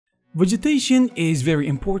Vegetation is very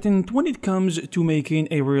important when it comes to making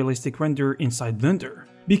a realistic render inside Blender,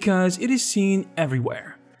 because it is seen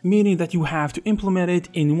everywhere, meaning that you have to implement it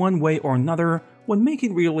in one way or another when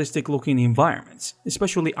making realistic looking environments,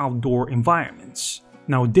 especially outdoor environments.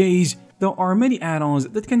 Nowadays, there are many add-ons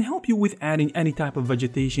that can help you with adding any type of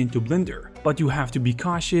vegetation to Blender, but you have to be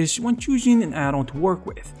cautious when choosing an add-on to work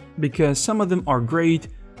with, because some of them are great,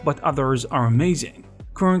 but others are amazing.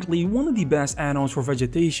 Currently, one of the best add-ons for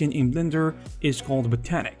vegetation in Blender is called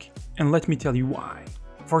Botaniq, and let me tell you why.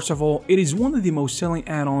 First of all, it is one of the most selling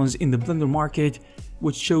add-ons in the Blender market,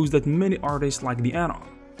 which shows that many artists like the add-on.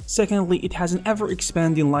 Secondly, it has an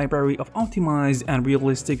ever-expanding library of optimized and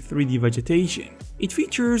realistic 3D vegetation. It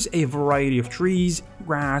features a variety of trees,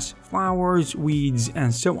 grass, flowers, weeds,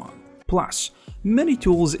 and so on. Plus, many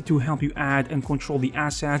tools to help you add and control the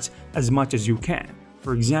assets as much as you can.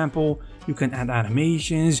 For example, you can add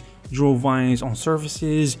animations, draw vines on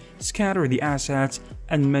surfaces, scatter the assets,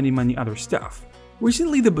 and many other stuff.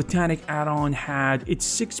 Recently, the Botaniq add-on had its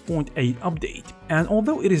 6.8 update, and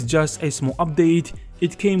although it is just a small update,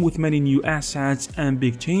 it came with many new assets and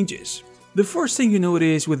big changes. The first thing you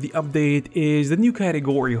notice with the update is the new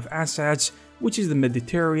category of assets, which is the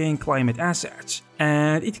Mediterranean climate assets,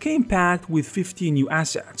 and it came packed with 15 new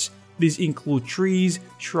assets. These include trees,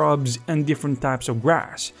 shrubs, and different types of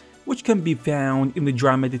grass, which can be found in the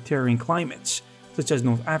dry Mediterranean climates, such as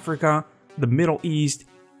North Africa, the Middle East,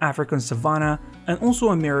 African savanna, and also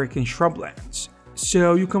American shrublands.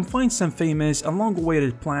 So you can find some famous and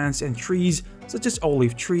long-awaited plants and trees such as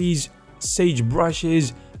olive trees, sage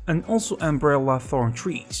bushes, and also umbrella thorn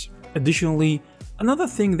trees. Additionally, another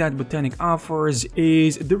thing that Botaniq offers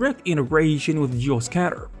is direct integration with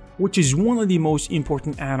Geoscatter, which is one of the most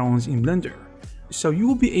important add-ons in Blender. So you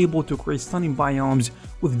will be able to create stunning biomes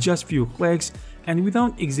with just few clicks and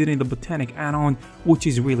without exiting the Botaniq add-on, which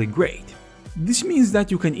is really great. This means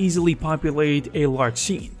that you can easily populate a large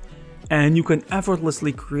scene, and you can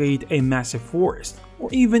effortlessly create a massive forest, or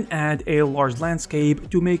even add a large landscape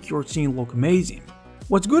to make your scene look amazing.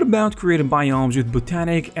 What's good about creating biomes with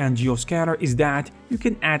Botaniq and Geoscatter is that you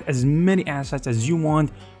can add as many assets as you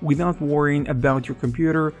want without worrying about your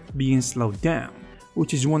computer being slowed down,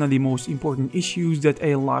 which is one of the most important issues that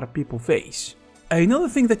a lot of people face. Another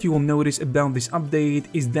thing that you will notice about this update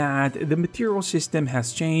is that the material system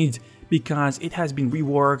has changed because it has been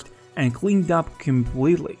reworked and cleaned up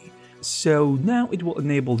completely. So now it will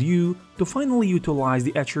enable you to finally utilize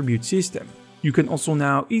the attribute system. You can also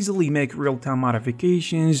now easily make real-time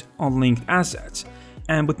modifications on linked assets,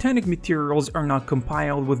 and Botaniq materials are not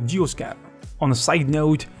compiled with Geoscatter. On a side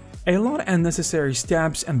note, a lot of unnecessary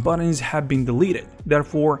steps and buttons have been deleted,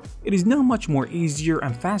 therefore it is now much more easier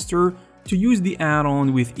and faster to use the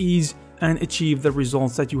add-on with ease and achieve the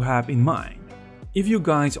results that you have in mind. If you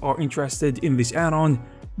guys are interested in this add-on,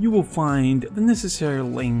 you will find the necessary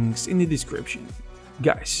links in the description.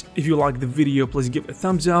 Guys, if you liked the video, please give it a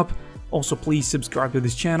thumbs up. Also, please subscribe to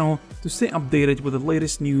this channel to stay updated with the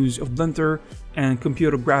latest news of Blender and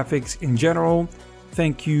computer graphics in general.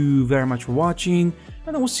 Thank you very much for watching,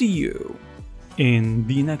 and I will see you in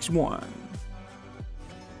the next one.